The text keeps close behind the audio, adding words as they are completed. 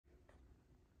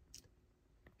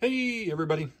Hey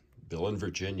everybody, Bill in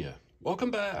Virginia.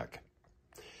 Welcome back.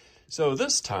 So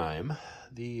this time,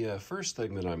 the first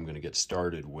thing that I'm going to get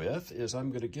started with is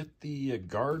I'm going to get the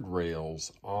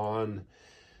guardrails on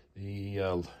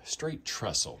the straight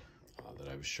trestle that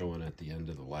I was showing at the end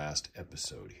of the last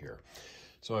episode here.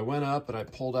 So I went up and I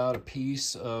pulled out a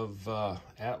piece of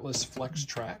Atlas Flex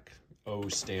Track O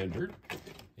standard,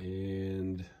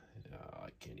 and I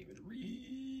can't even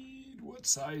read what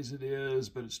size it is,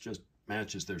 but it's just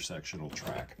matches their sectional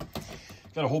track.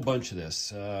 Got a whole bunch of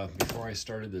this. Before I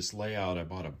started this layout, I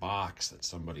bought a box that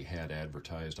somebody had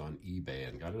advertised on eBay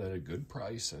and got it at a good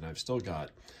price, and I've still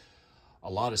got a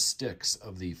lot of sticks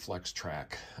of the Flex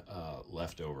Track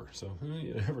left over. So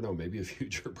you never know, maybe a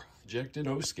future project in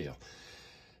O scale.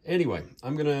 Anyway,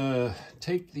 I'm gonna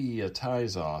take the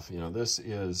ties off. You know, this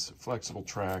is flexible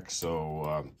track,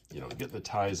 so getting the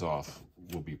ties off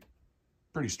will be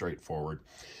pretty straightforward.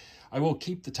 I will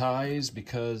keep the ties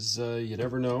because you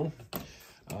never know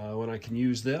when I can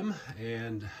use them.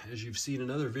 And as you've seen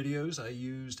in other videos, I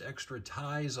used extra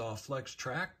ties off Flex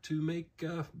Track to make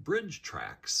bridge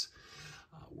tracks.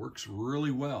 Works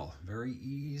really well. Very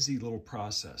easy little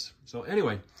process. So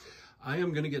anyway, I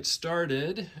am going to get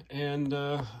started, and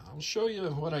I'll show you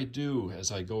what I do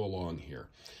as I go along here,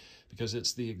 because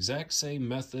it's the exact same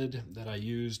method that I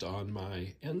used on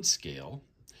my N scale.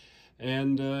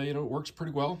 And, it works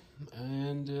pretty well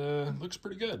and looks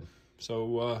pretty good.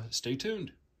 So stay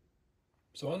tuned.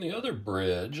 So on the other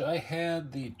bridge, I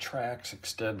had the tracks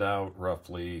extend out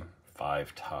roughly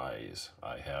 5 ties.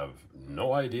 I have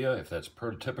no idea if that's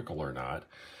prototypical or not,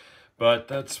 but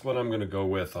that's what I'm going to go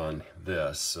with on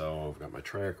this. So I've got my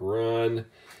track run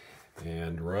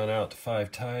out to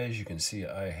 5 ties. You can see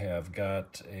I have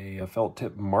got a felt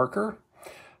tip marker.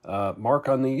 Mark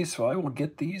on these, so I will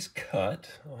get these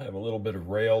cut. I'll have a little bit of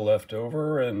rail left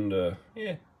over, and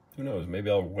who knows,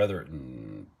 maybe I'll weather it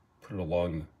and put it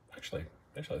along. Actually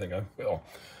I think I will.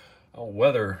 I'll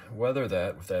weather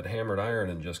that with that hammered iron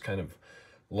and just kind of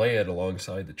lay it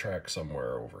alongside the track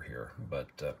somewhere over here.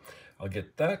 But I'll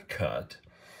get that cut.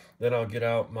 Then I'll get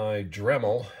out my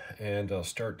Dremel and I'll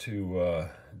start to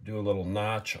do a little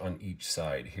notch on each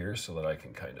side here so that I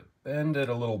can kind of bend it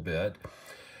a little bit.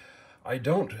 I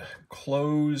don't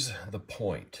close the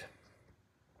point.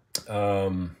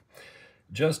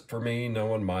 Just for me,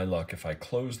 knowing my luck, if I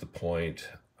close the point,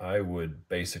 I would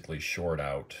basically short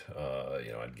out.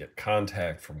 I'd get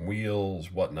contact from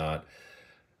wheels, whatnot,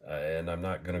 and I'm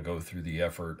not going to go through the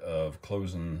effort of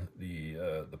closing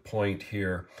the point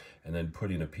here and then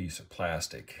putting a piece of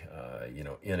plastic,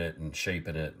 in it and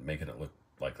shaping it, making it look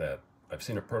like that. I've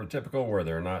seen it prototypical where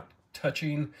they're not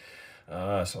touching,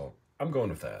 so I'm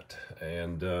going with that,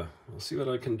 and we'll see what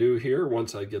I can do here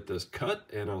once I get this cut,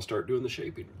 and I'll start doing the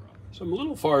shaping. So I'm a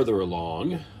little farther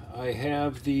along. I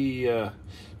have the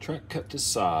track cut to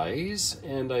size,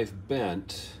 and I've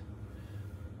bent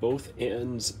both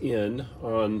ends in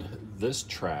on this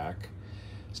track.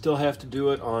 Still have to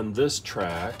do it on this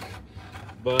track,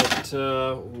 but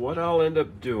what I'll end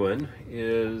up doing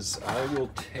is I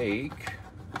will take,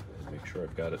 make sure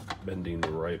I've got it bending the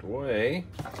right way,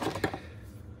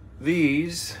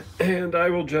 these, and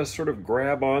I will just sort of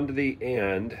grab onto the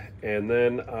end, and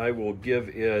then I will give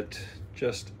it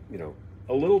just,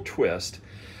 a little twist.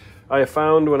 I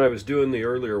found when I was doing the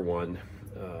earlier one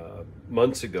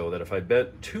months ago that if I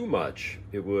bent too much,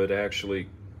 it would actually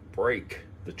break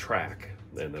the track,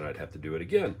 and then I'd have to do it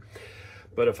again.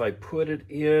 But if I put it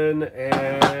in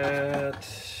at,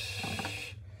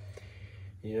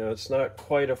 it's not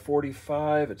quite a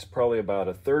 45, it's probably about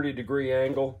a 30-degree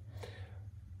angle,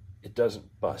 it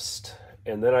doesn't bust.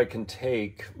 And then I can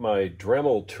take my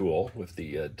Dremel tool with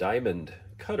the diamond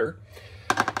cutter,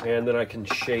 and then I can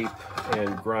shape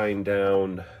and grind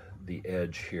down the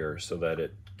edge here so that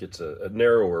it gets a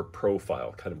narrower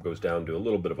profile, kind of goes down to a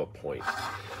little bit of a point.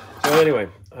 So anyway,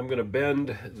 I'm going to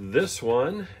bend this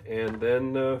one and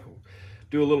then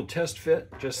do a little test fit,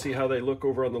 just see how they look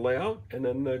over on the layout, and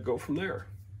then go from there.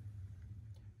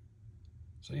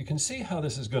 So you can see how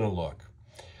this is going to look.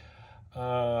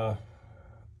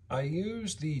 I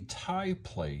use the tie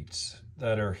plates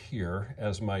that are here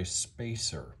as my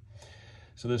spacer.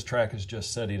 So this track is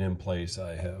just setting in place.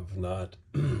 I have not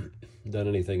done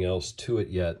anything else to it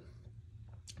yet.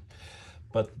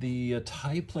 But the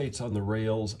tie plates on the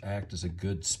rails act as a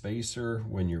good spacer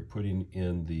when you're putting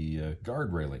in the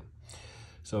guard railing.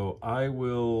 So I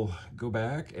will go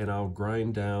back and I'll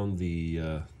grind down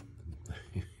the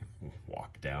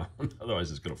walk down, otherwise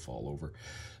it's going to fall over.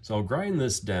 So I'll grind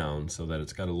this down so that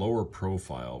it's got a lower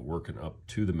profile working up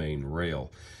to the main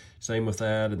rail. Same with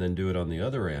that, and then do it on the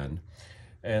other end.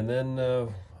 And then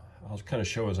I'll kind of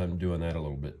show as I'm doing that a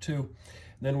little bit too.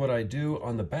 Then what I do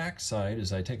on the back side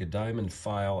is I take a diamond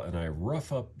file and I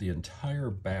rough up the entire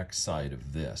back side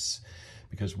of this.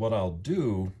 Because what I'll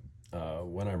do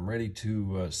when I'm ready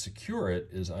to secure it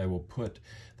is I will put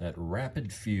that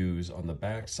rapid fuse on the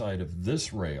back side of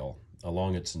this rail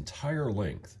along its entire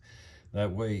length.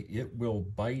 That way it will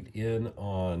bite in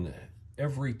on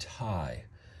every tie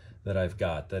that I've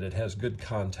got that it has good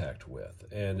contact with.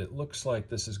 And it looks like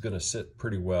this is going to sit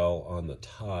pretty well on the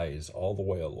ties all the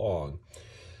way along.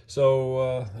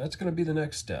 So that's going to be the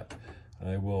next step.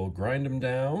 I will grind them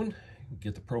down,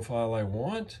 get the profile I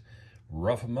want,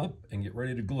 rough them up, and get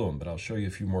ready to glue them. But I'll show you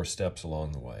a few more steps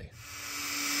along the way.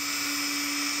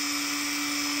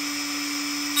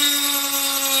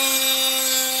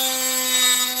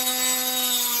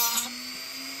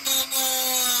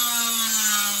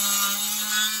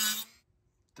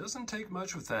 Doesn't take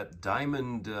much with that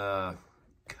diamond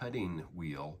cutting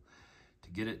wheel to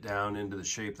get it down into the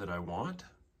shape that I want.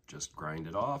 Just grind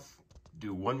it off,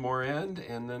 do one more end,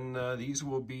 and then these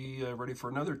will be ready for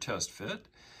another test fit.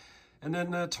 And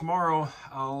then tomorrow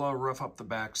I'll rough up the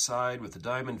back side with the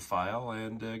diamond file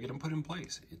and get them put in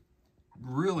place. It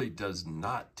really does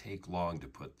not take long to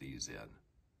put these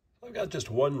in. I've got just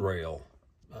one rail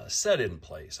set in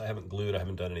place. I haven't glued, I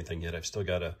haven't done anything yet. I've still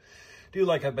got to do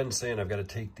like I've been saying, I've got to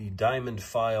take the diamond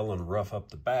file and rough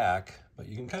up the back, but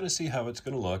you can kind of see how it's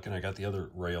going to look, and I got the other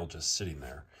rail just sitting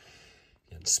there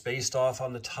and spaced off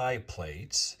on the tie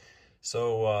plates.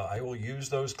 So I will use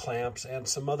those clamps and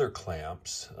some other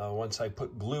clamps once I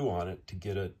put glue on it to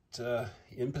get it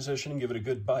in position and give it a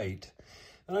good bite.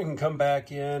 Then I can come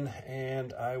back in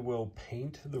and I will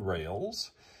paint the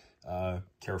rails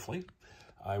carefully.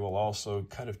 I will also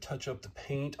kind of touch up the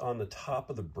paint on the top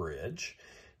of the bridge,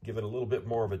 give it a little bit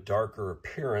more of a darker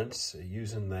appearance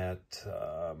using that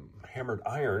hammered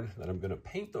iron that I'm going to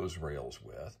paint those rails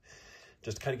with.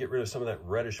 Just kind of get rid of some of that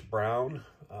reddish brown,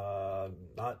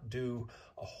 not do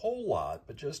a whole lot,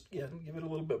 but just give it a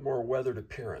little bit more weathered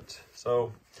appearance.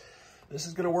 So this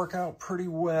is going to work out pretty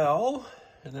well,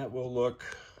 and that will look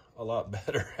a lot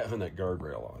better having that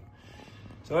guardrail on.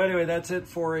 So anyway, that's it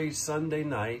for a Sunday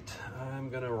night. I'm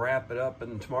going to wrap it up,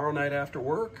 and tomorrow night after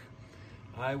work,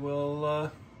 I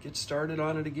will get started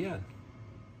on it again.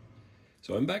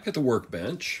 So I'm back at the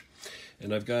workbench,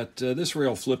 and I've got this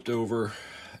rail flipped over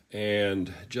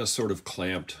and just sort of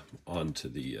clamped onto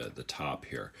the top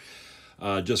here,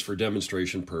 just for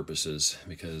demonstration purposes,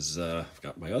 because I've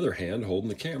got my other hand holding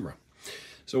the camera.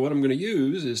 So what I'm going to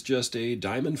use is just a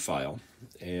diamond file,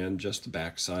 and just the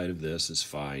back side of this is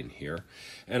fine here.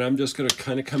 And I'm just going to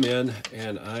kind of come in,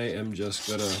 and I am just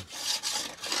going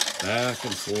to back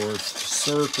and forth,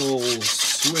 circles,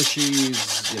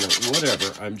 swishies,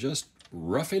 whatever. I'm just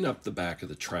roughing up the back of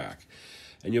the track.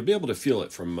 And you'll be able to feel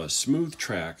it from a smooth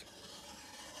track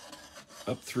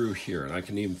up through here. And I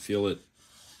can even feel it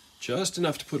just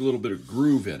enough to put a little bit of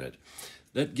groove in it.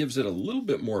 That gives it a little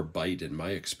bit more bite in my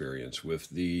experience with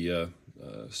the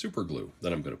super glue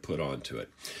that I'm going to put onto it.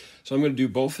 So I'm going to do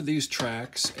both of these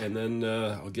tracks, and then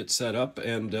I'll get set up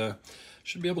and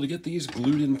should be able to get these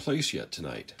glued in place yet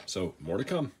tonight. So more to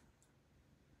come.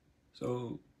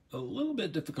 So a little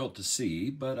bit difficult to see,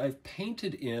 but I've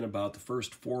painted in about the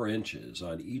first 4 inches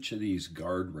on each of these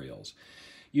guardrails.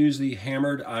 Use the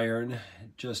hammered iron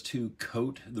just to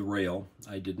coat the rail.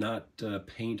 I did not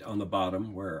paint on the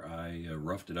bottom where I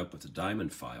roughed it up with a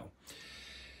diamond file.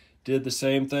 Did the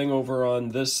same thing over on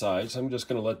this side, so I'm just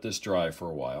going to let this dry for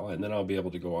a while, and then I'll be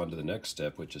able to go on to the next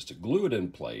step, which is to glue it in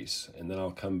place, and then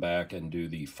I'll come back and do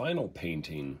the final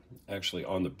painting actually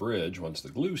on the bridge once the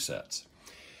glue sets.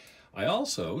 I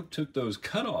also took those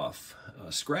cut-off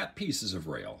scrap pieces of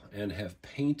rail and have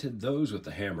painted those with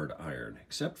the hammered iron,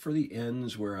 except for the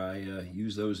ends where I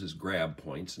use those as grab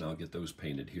points, and I'll get those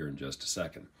painted here in just a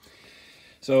second.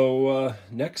 So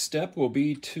next step will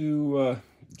be to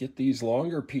get these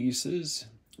longer pieces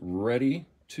ready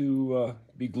to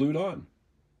be glued on.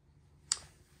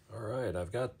 All right,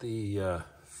 I've got the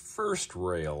first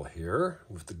rail here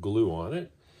with the glue on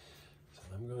it. So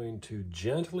I'm going to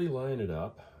gently line it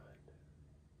up.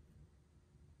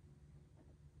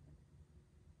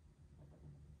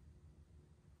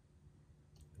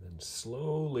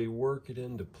 Slowly work it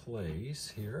into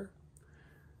place here.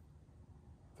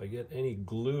 If I get any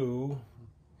glue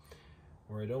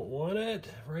where I don't want it,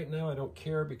 right now I don't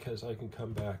care, because I can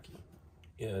come back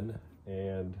in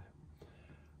and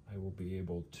I will be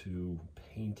able to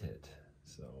paint it.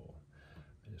 So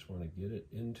I just want to get it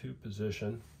into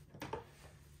position,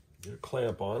 get a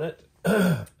clamp on it.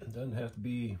 It doesn't have to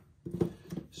be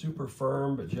super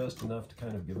firm, but just enough to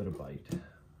kind of give it a bite.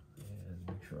 And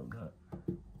make sure I'm not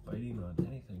biting on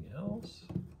anything else.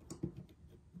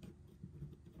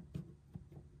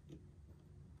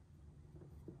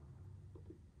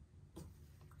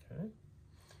 Okay. And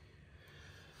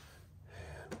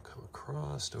we'll come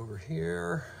across over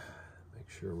here. Make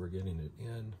sure we're getting it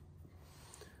in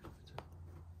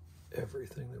to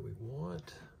everything that we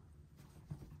want.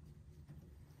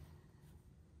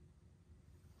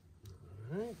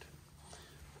 All right.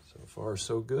 So far,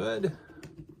 so good.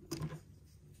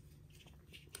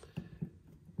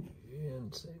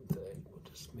 And same thing, we'll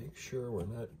just make sure we're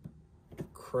not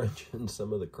crunching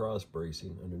some of the cross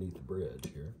bracing underneath the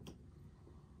bridge here.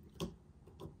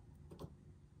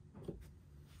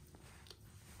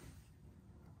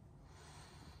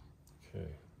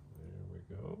 Okay, there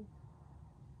we go.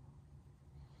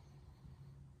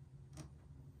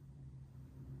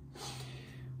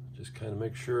 Just kind of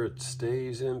make sure it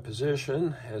stays in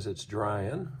position as it's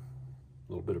drying. A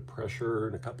little bit of pressure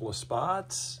in a couple of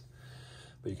spots,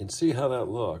 but you can see how that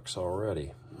looks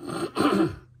already. Just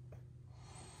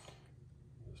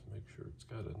make sure it's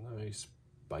got a nice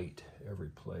bite every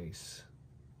place.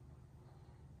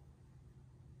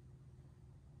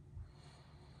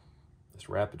 This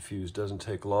rapid fuse doesn't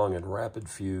take long, and rapid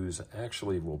fuse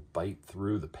actually will bite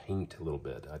through the paint a little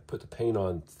bit. I put the paint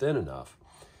on thin enough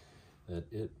that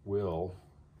it will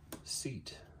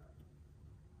seat.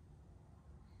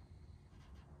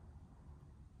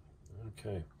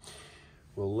 Okay,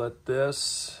 we'll let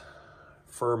this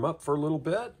firm up for a little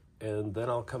bit, and then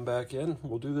I'll come back in.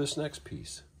 We'll do this next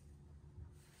piece.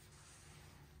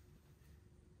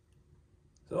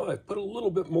 So I put a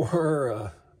little bit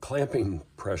more clamping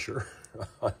pressure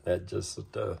on that just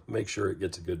to make sure it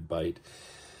gets a good bite.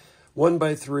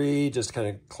 1x3, just kind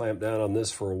of clamp down on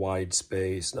this for a wide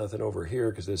space. Nothing over here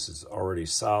because this is already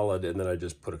solid. And then I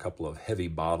just put a couple of heavy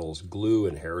bottles, glue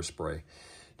and hairspray,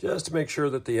 just to make sure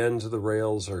that the ends of the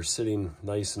rails are sitting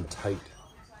nice and tight.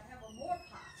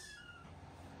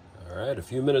 All right, a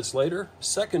few minutes later,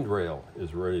 second rail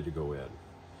is ready to go in.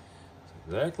 It's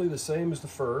exactly the same as the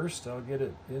first. I'll get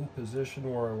it in position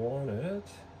where I want it.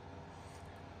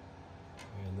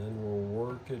 And then we'll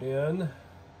work it in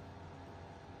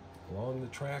along the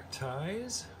track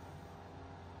ties.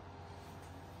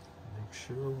 Make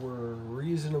sure we're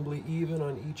reasonably even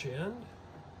on each end,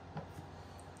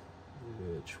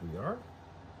 which we are.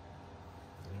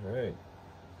 All right.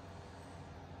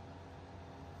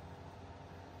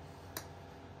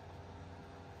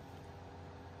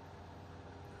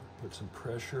 Put some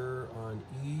pressure on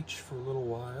each for a little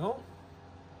while.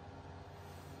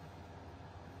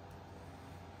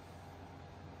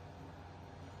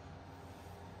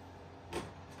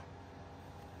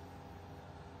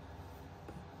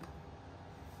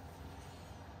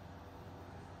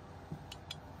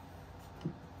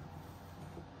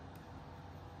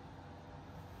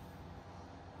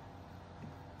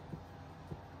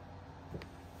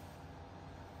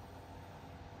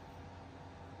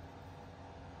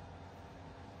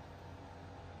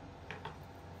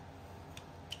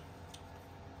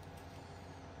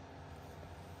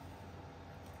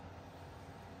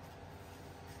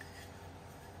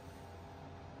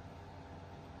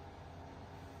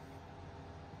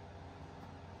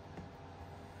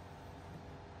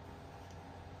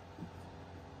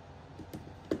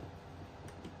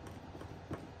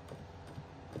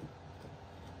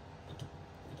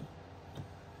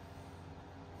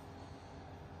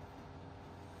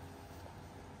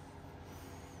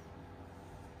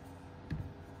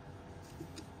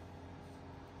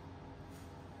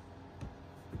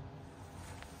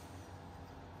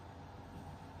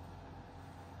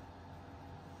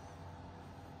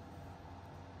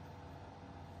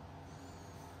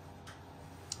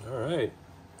 All right,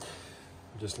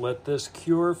 just let this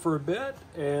cure for a bit,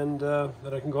 and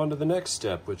then I can go on to the next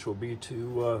step, which will be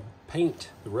to paint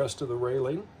the rest of the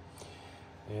railing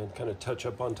and kind of touch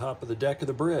up on top of the deck of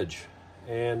the bridge,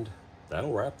 and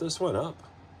that'll wrap this one up.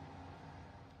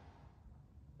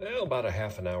 Well, about a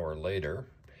half an hour later,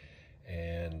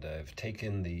 and I've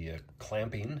taken the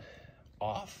clamping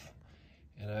off,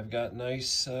 and I've got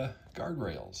nice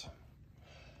guardrails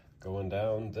going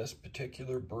down this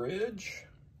particular bridge.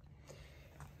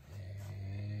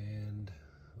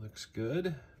 Looks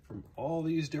good from all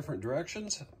these different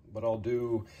directions. What I'll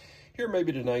do here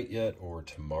maybe tonight yet or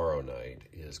tomorrow night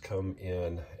is come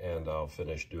in and I'll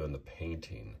finish doing the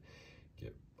painting.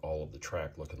 Get all of the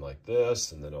track looking like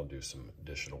this, and then I'll do some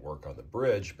additional work on the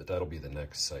bridge, but that'll be the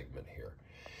next segment here.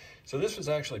 So this was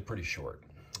actually pretty short.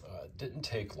 It didn't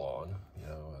take long. You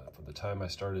know, from the time I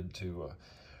started to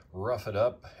rough it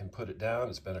up and put it down,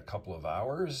 it's been a couple of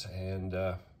hours, and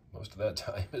most of that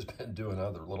time has been doing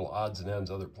other little odds and ends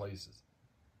other places.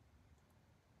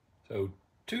 So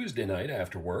Tuesday night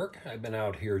after work, I've been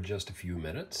out here just a few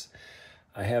minutes.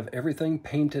 I have everything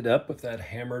painted up with that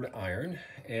hammered iron,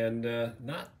 and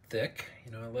not thick.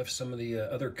 You know, I left some of the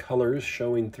other colors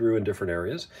showing through in different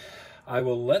areas. I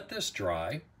will let this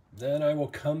dry, then I will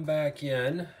come back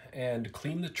in and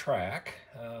clean the track,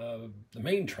 the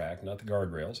main track, not the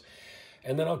guardrails,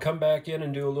 and then I'll come back in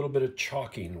and do a little bit of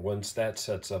chalking once that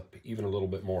sets up even a little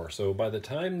bit more. So by the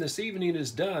time this evening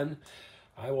is done,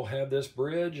 I will have this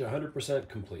bridge 100%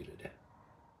 completed.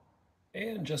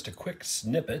 And just a quick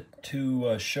snippet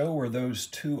to show where those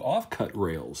two offcut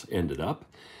rails ended up.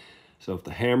 So if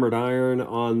the hammered iron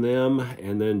on them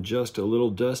and then just a little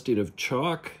dusting of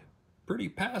chalk, pretty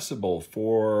passable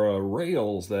for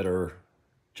rails that are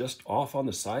just off on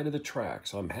the side of the track.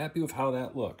 So I'm happy with how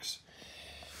that looks.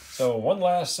 So one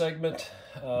last segment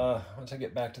once I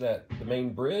get back to the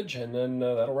main bridge, and then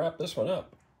that'll wrap this one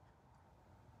up.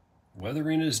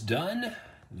 Weathering is done.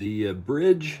 The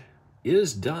bridge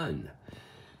is done.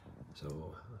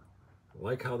 So I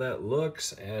like how that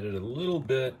looks. Added a little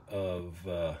bit of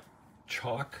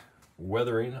chalk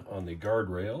weathering on the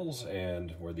guardrails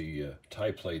and where the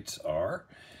tie plates are.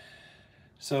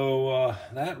 So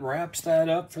that wraps that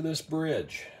up for this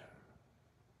bridge.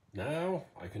 Now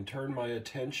I can turn my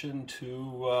attention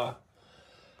to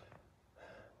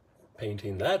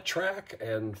painting that track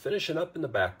and finishing up in the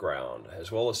background,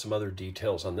 as well as some other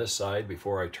details on this side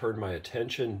before I turn my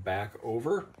attention back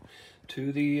over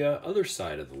to the other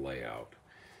side of the layout.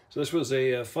 So this was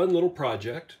a fun little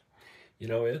project. You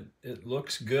know, it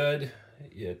looks good.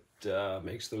 It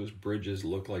makes those bridges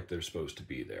look like they're supposed to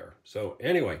be there. So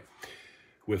anyway,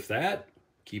 with that,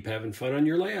 keep having fun on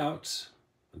your layouts.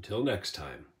 Until next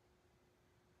time.